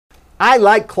I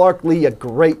like Clark Lee a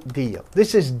great deal.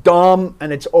 This is dumb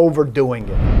and it's overdoing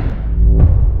it.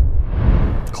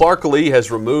 Clark Lee has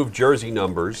removed jersey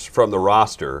numbers from the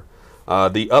roster.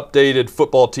 The updated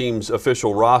football team's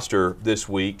official roster this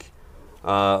week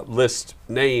lists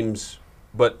names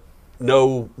but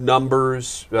no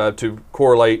numbers to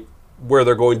correlate where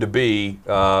they're going to be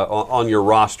on your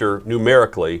roster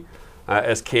numerically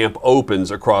as camp opens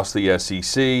across the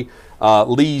SEC.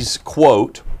 Lee's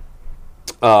quote,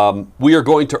 "We are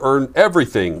going to earn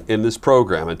everything in this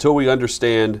program until we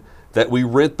understand that we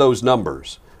rent those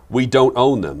numbers. We don't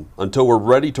own them until we're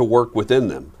ready to work within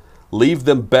them. Leave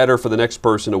them better for the next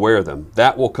person to wear them.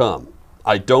 That will come.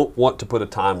 I don't want to put a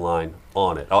timeline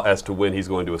on it as to when he's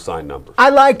going to assign numbers." I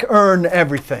like earn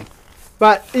everything,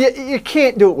 but you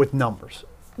can't do it with numbers.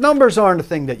 Numbers aren't a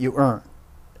thing that you earn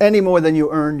any more than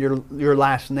you earn your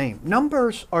last name.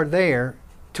 Numbers are there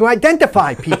to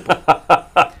identify people.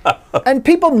 And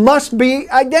people must be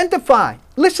identified.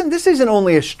 Listen, this isn't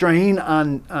only a strain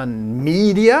on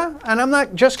media, and I'm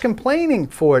not just complaining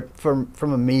for it from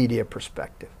a media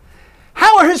perspective.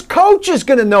 How are his coaches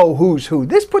going to know who's who?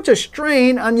 This puts a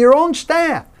strain on your own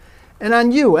staff and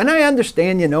on you. And I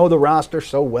understand you know the roster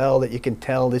so well that you can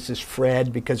tell this is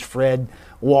Fred because Fred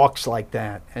walks like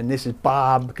that. And this is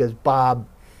Bob because Bob,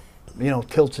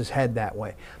 tilts his head that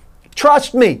way.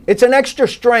 Trust me, it's an extra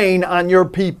strain on your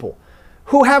people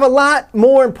who have a lot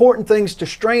more important things to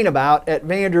strain about at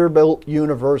Vanderbilt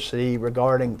University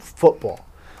regarding football.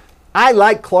 I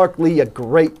like Clark Lee a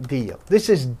great deal. This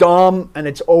is dumb and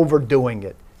it's overdoing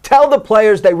it. Tell the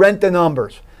players they rent the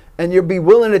numbers and you'll be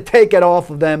willing to take it off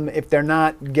of them if they're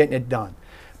not getting it done.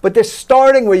 But this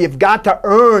starting where you've got to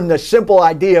earn the simple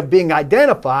idea of being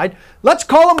identified, let's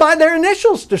call them by their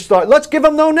initials to start. Let's give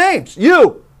them no names.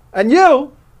 You and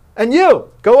you and you.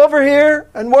 Go over here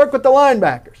and work with the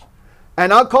linebackers.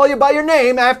 And I'll call you by your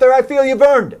name after I feel you've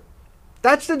earned it.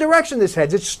 That's the direction this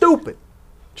heads. It's stupid.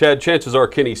 Chad, chances are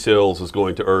Kenny Sills is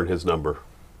going to earn his number.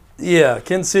 Yeah,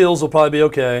 Ken Seals will probably be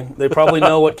okay. They probably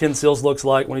know what Ken Seals looks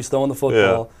like when he's throwing the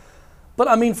football. Yeah. But,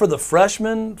 I mean, for the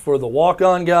freshman, for the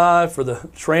walk-on guy, for the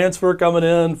transfer coming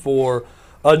in, for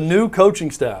a new coaching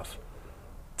staff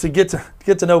to get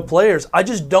to know players, I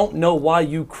just don't know why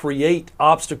you create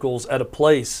obstacles at a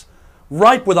place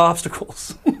ripe with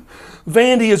obstacles.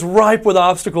 Vandy is ripe with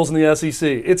obstacles in the SEC.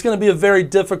 It's going to be a very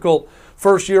difficult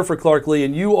first year for Clark Lee,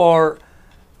 and you are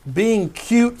being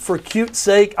cute for cute's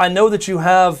sake. I know that you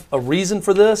have a reason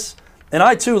for this, and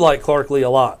I too like Clark Lee a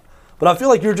lot. But I feel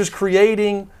like you're just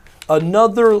creating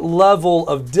another level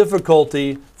of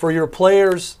difficulty for your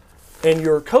players and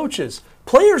your coaches.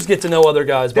 Players get to know other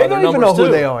guys by their numbers too. They don't even know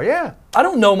who they are, yeah. I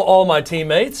don't know all my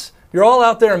teammates. You're all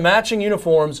out there in matching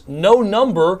uniforms, no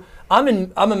number. I'm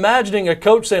imagining a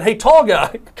coach saying, "Hey, tall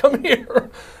guy, come here.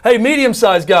 Hey,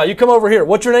 medium-sized guy, you come over here.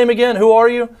 What's your name again? Who are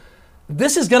you?"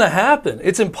 This is going to happen.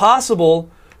 It's impossible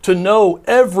to know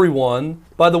everyone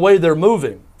by the way they're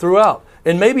moving throughout.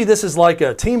 And maybe this is like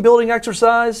a team-building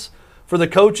exercise for the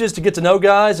coaches to get to know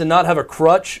guys and not have a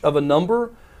crutch of a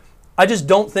number. I just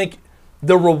don't think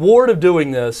the reward of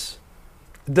doing this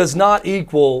does not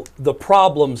equal the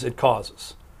problems it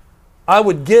causes. I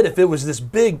would get if it was this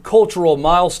big cultural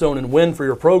milestone and win for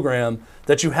your program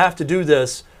that you have to do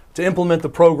this to implement the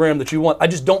program that you want. I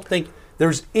just don't think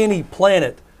there's any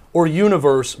planet or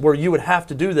universe where you would have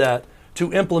to do that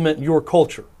to implement your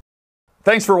culture.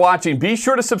 Thanks for watching. Be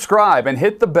sure to subscribe and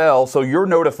hit the bell so you're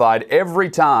notified every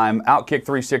time Outkick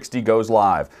 360 goes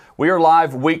live. We are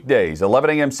live weekdays,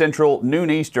 11 a.m. Central, noon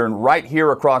Eastern, right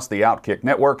here across the Outkick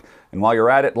network. And while you're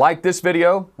at it, like this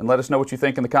video and let us know what you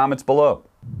think in the comments below.